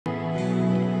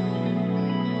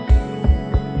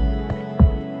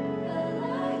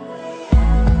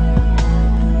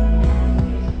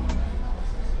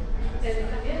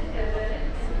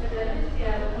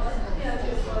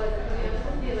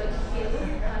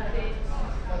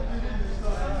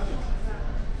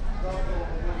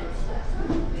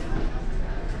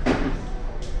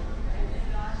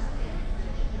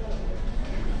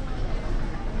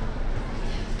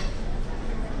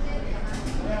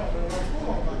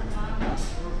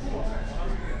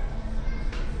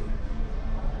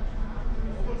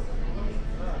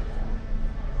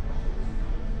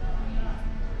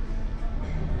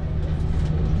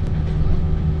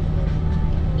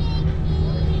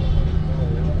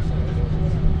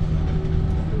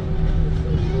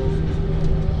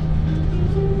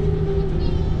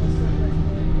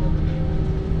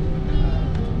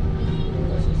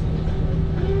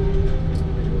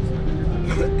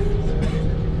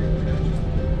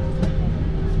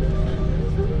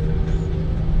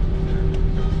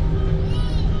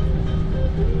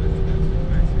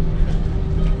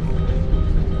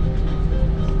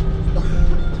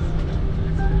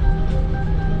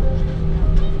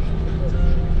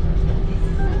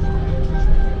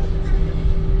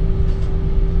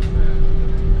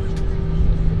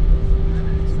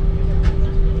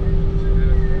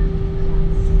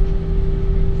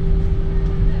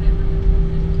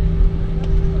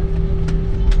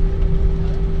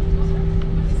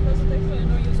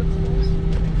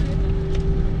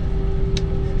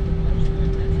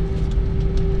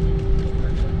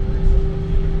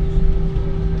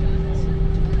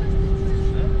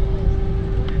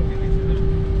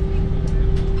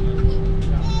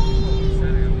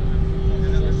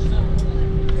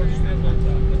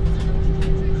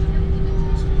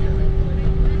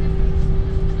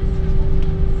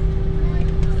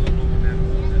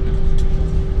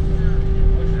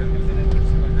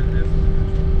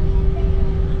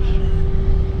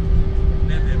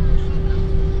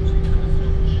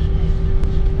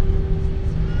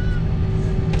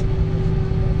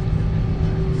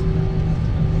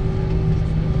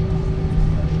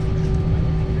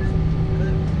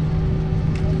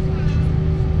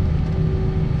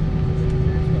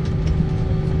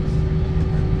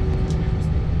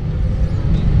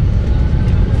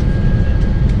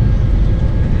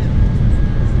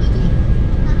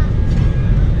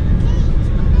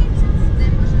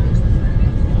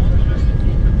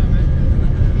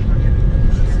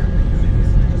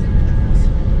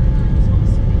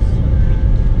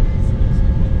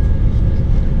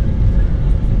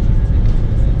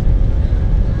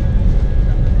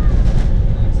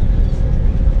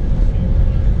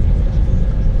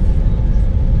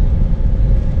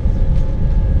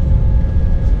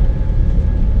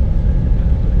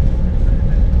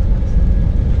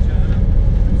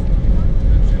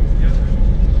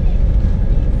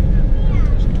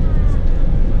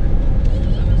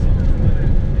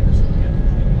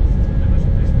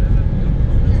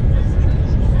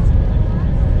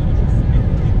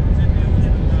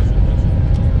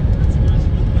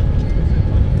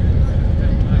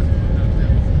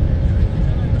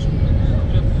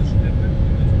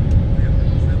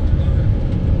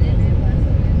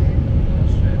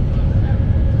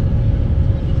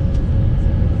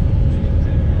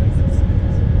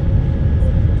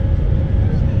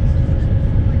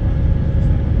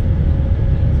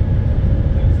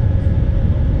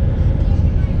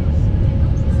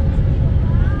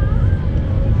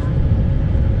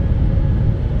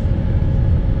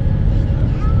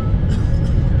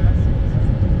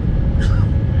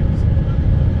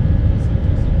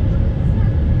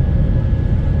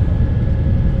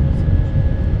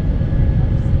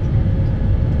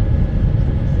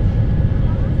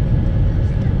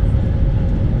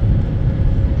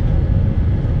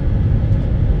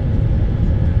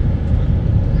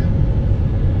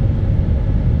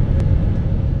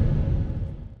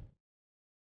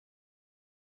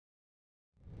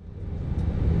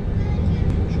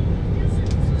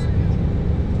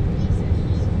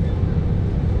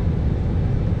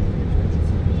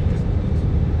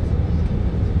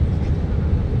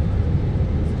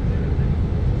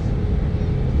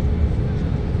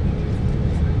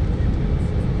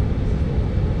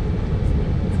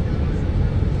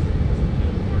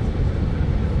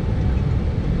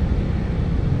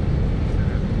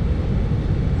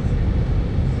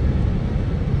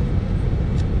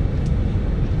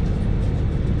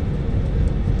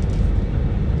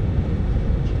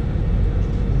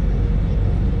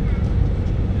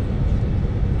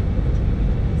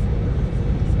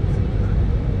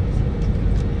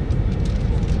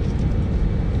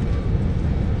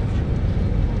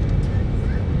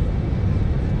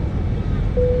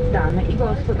dame i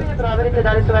gospodo. Proverite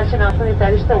da li su vaše naslovne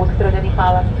sedišta uskladeni.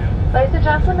 Hvala. Ladies and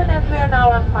gentlemen, as we are now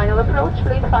on final approach,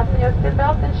 please fasten your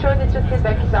seatbelt and ensure that your seat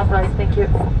back is upright. Thank you.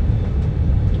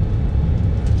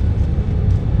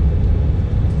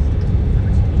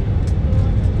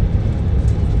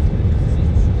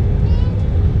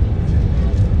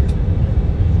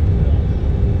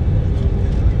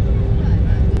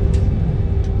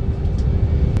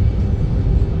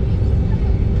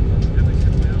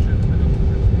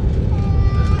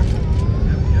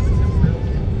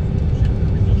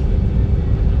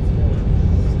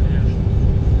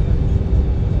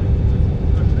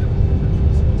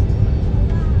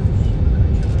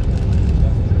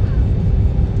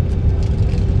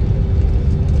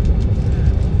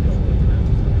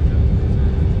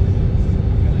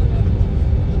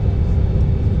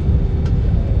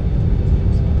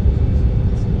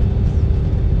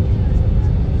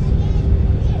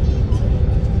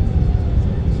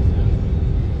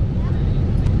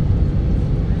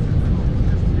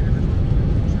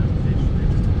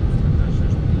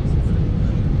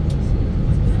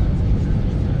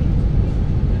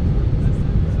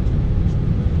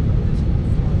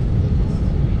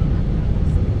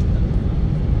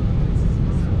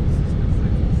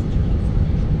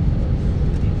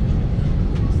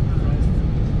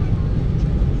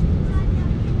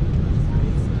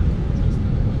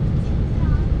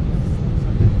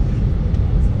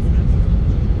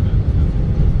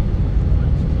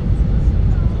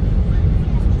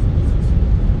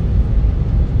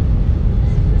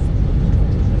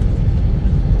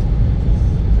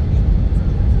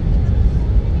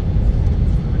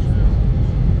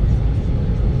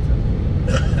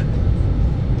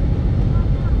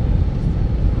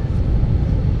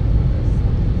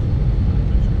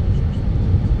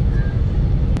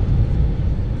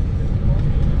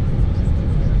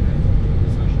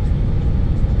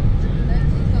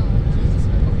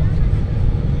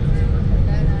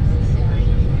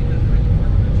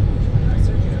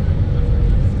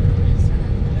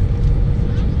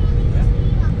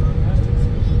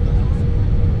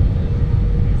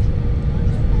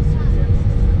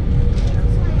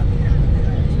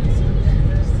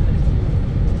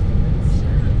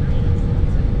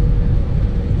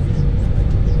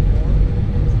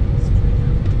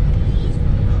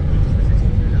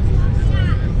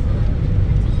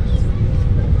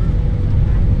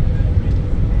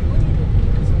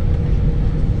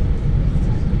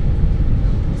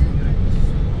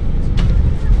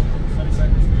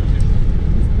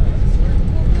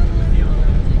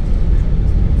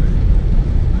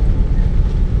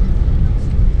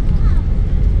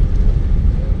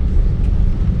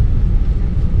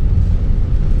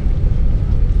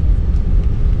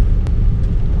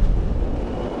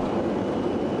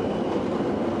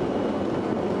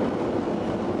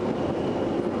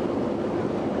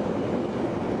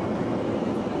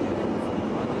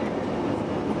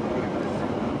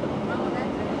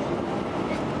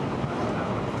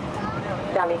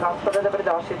 Dame i gospodo,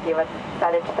 dobrodošli u Tivat.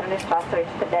 Sada je 14 časova i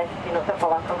 40 minuta po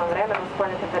lokalnom vremenu,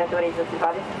 spoljna temperatura iznosi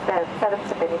 27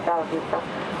 stepeni Celzijusa.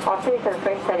 Ostavite na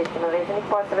svojim sedištima vezanih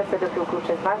potreba sve dok je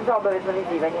uključen znak za obavezno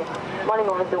vezivanje.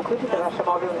 Molimo vas da uključite vaše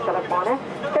mobilne telefone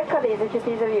sve kada izađete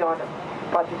iz aviona.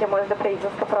 Podsjećamo vas da pre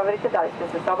izlaska proverite da li ste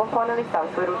sa sobom poneli sav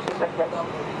svoj ručni žrtvelj.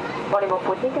 Molimo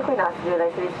putnike koji nastavljaju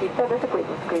letovi iz Civita da se po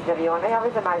izlasku iz aviona jave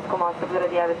za maljskom osoblju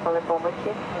radi eventualne pomoći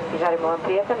i želimo vam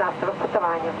prijatan nastavak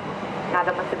putovanja.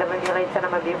 Nadamo se da vam je let sa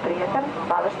nama bio prijatan.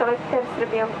 Hvala što letite Air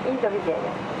Serbijom i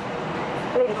doviđenja.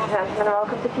 Ladies and gentlemen,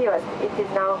 welcome to Tivat. It is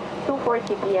now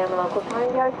 2:40 p.m. local time.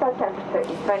 The outside temperature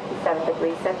is 27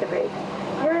 degrees centigrade.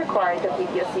 You're required to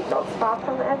keep your seatbelts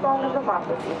fastened as long as the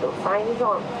fasten seatbelt sign is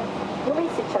on. You may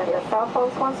switch on your cell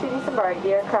phones once you disembark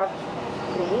the aircraft.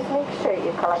 Please make sure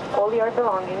you collect all your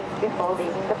belongings before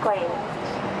leaving the plane.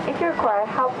 If you require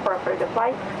help for a further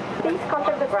flight, please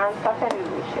contact the ground staff and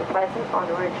we wish you a pleasant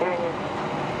onward journey.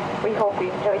 We hope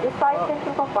you enjoyed this flight. Thank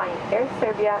you for flying Air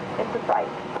Serbia and goodbye.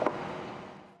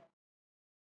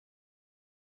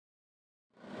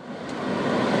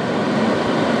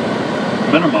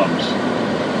 Minimums.